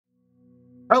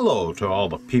Hello to all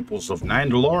the peoples of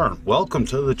Nandalore and welcome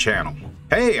to the channel.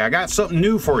 Hey, I got something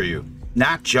new for you.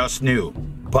 Not just new,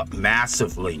 but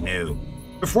massively new.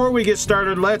 Before we get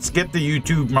started, let's get the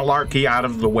YouTube malarkey out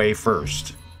of the way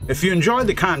first. If you enjoy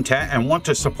the content and want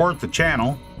to support the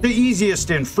channel, the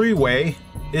easiest and free way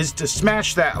is to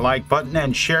smash that like button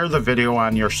and share the video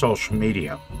on your social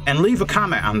media. And leave a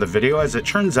comment on the video, as it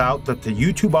turns out that the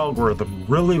YouTube algorithm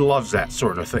really loves that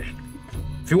sort of thing.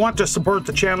 If you want to support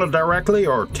the channel directly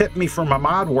or tip me for my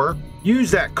mod work,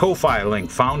 use that Ko-Fi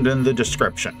link found in the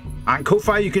description. On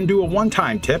Ko-Fi you can do a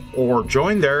one-time tip or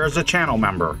join there as a channel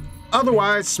member.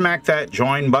 Otherwise, smack that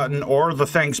join button or the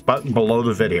thanks button below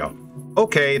the video.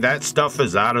 Okay, that stuff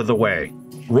is out of the way.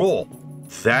 Roll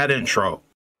that intro.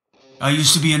 I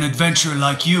used to be an adventurer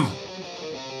like you.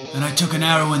 Then I took an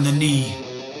arrow in the knee.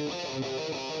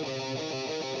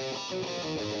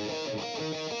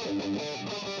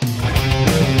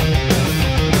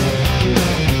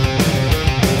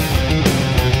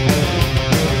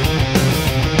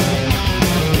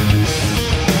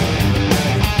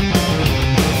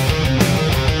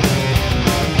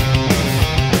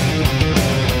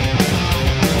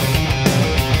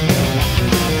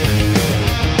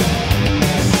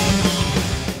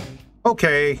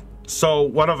 Okay, so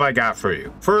what have I got for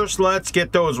you? First, let's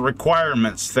get those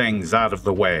requirements things out of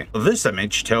the way. This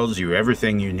image tells you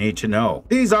everything you need to know.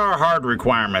 These are hard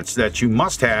requirements that you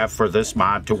must have for this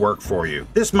mod to work for you.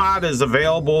 This mod is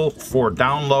available for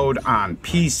download on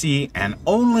PC and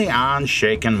only on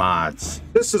Shaken Mods.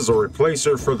 This is a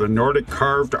replacer for the Nordic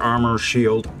carved armor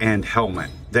shield and helmet.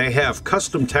 They have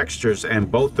custom textures and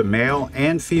both the male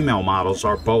and female models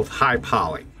are both high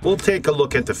poly. We'll take a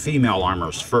look at the female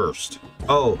armors first.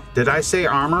 Oh, did I say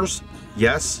armors?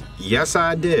 Yes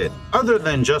I did. Other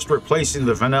than just replacing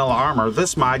the vanilla armor,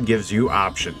 this mod gives you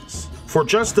options. For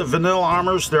just the vanilla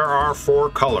armors, there are 4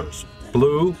 colors: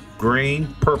 blue,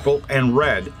 green, purple, and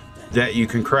red that you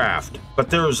can craft. But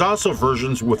there is also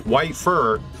versions with white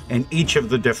fur in each of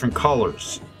the different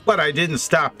colors. But I didn't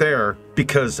stop there,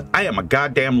 because I am a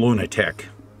goddamn lunatic.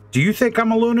 Do you think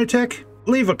I'm a lunatic?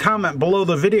 Leave a comment below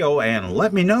the video and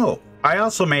let me know. I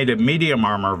also made a medium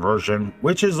armor version,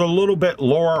 which is a little bit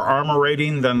lower armor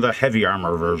rating than the heavy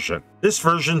armor version. This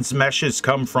version's meshes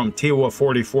come from TB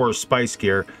 44 Spice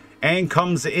Gear and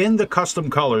comes in the custom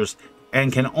colors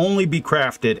and can only be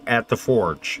crafted at the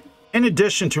forge. In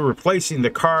addition to replacing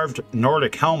the carved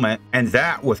Nordic helmet and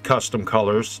that with custom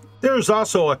colors, there is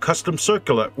also a custom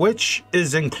circlet which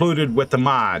is included with the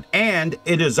mod, and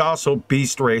it is also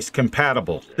Beast Race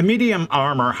compatible. The medium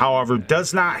armor, however,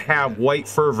 does not have white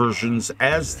fur versions,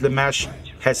 as the mesh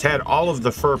has had all of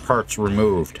the fur parts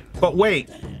removed. But wait,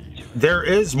 there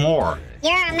is more.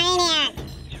 You're a maniac.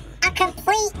 A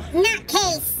complete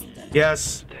nutcase.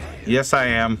 Yes I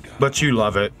am, but you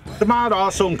love it. The mod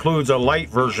also includes a light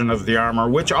version of the armor,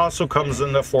 which also comes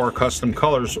in the 4 custom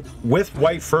colors, with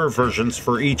white fur versions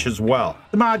for each as well.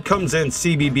 The mod comes in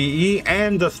CBBE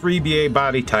and the 3BA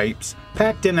body types,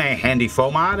 packed in a handy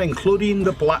foam mod, including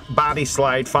the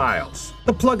Bodyslide files.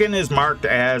 The plugin is marked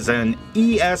as an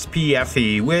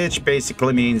ESPFE, which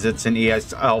basically means it's an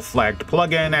ESL flagged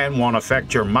plugin and won't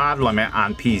affect your mod limit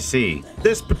on PC.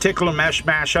 This particular mesh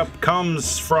mashup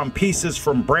comes from pieces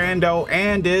from Brando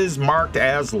and is marked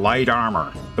as light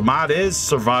armor. The mod is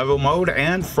survival mode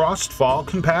and frostfall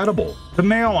compatible. The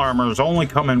male armors only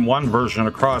come in one version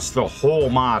across the whole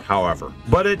mod, however,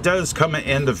 but it does come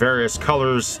in the various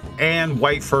colors, and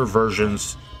white fur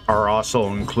versions are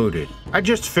also included. I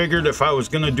just figured if I was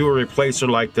going to do a replacer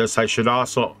like this, I should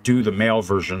also do the male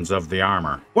versions of the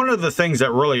armor. One of the things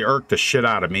that really irked the shit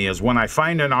out of me is when I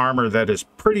find an armor that is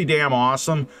pretty damn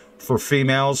awesome for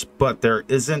females, but there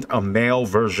isn't a male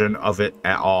version of it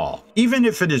at all. Even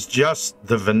if it is just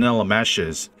the vanilla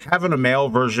meshes, having a male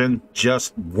version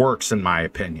just works in my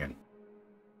opinion.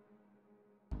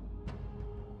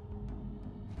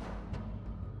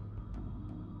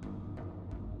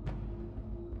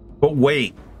 But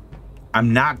wait,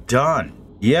 I'm not done.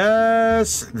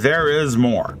 Yes, there is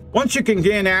more. Once you can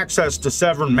gain access to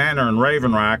Severn Manor and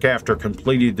Raven Rock after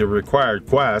completing the required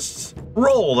quests,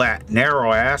 roll that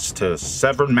narrow ass to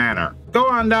Severn Manor. Go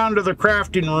on down to the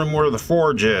crafting room where the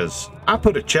forge is. I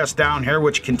put a chest down here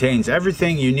which contains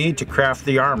everything you need to craft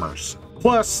the armors.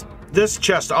 Plus, this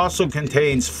chest also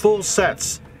contains full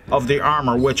sets of the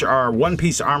armor, which are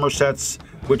one-piece armor sets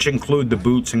which include the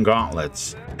boots and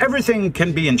gauntlets. Everything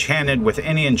can be enchanted with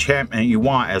any enchantment you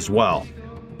want as well.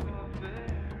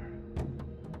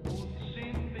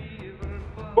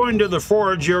 Going to the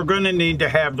forge, you're going to need to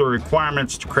have the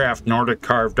requirements to craft Nordic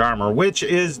carved armor, which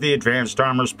is the advanced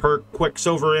armors perk,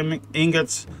 quicksilver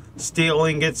ingots, steel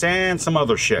ingots, and some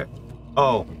other shit.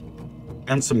 Oh,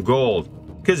 and some gold,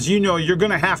 because you know you're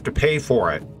going to have to pay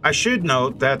for it. I should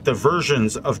note that the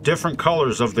versions of different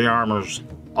colors of the armors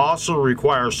also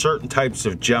require certain types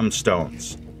of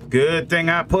gemstones. Good thing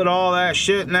I put all that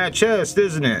shit in that chest,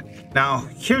 isn't it? Now,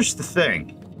 here's the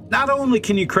thing. Not only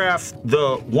can you craft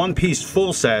the one-piece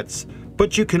full sets,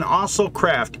 but you can also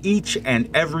craft each and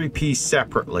every piece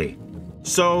separately.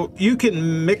 So you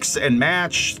can mix and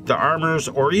match the armors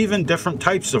or even different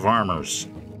types of armors.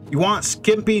 You want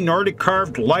skimpy Nordic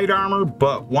carved light armor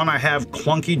but want to have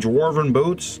clunky dwarven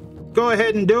boots? Go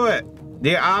ahead and do it.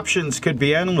 The options could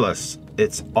be endless.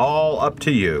 It's all up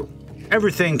to you.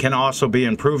 Everything can also be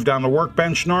improved on the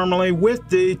workbench normally with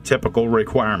the typical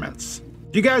requirements.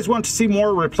 If you guys want to see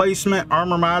more replacement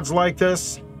armor mods like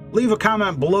this, leave a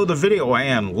comment below the video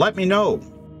and let me know.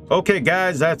 Okay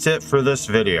guys, that's it for this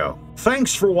video.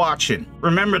 Thanks for watching.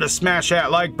 Remember to smash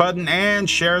that like button and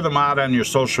share the mod on your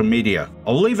social media.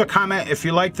 I'll leave a comment if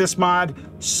you like this mod,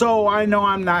 so I know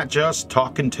I'm not just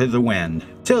talking to the wind.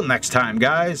 Till next time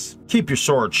guys, keep your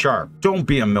sword sharp, don't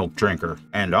be a milk drinker,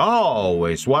 and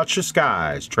always watch the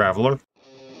skies, traveler.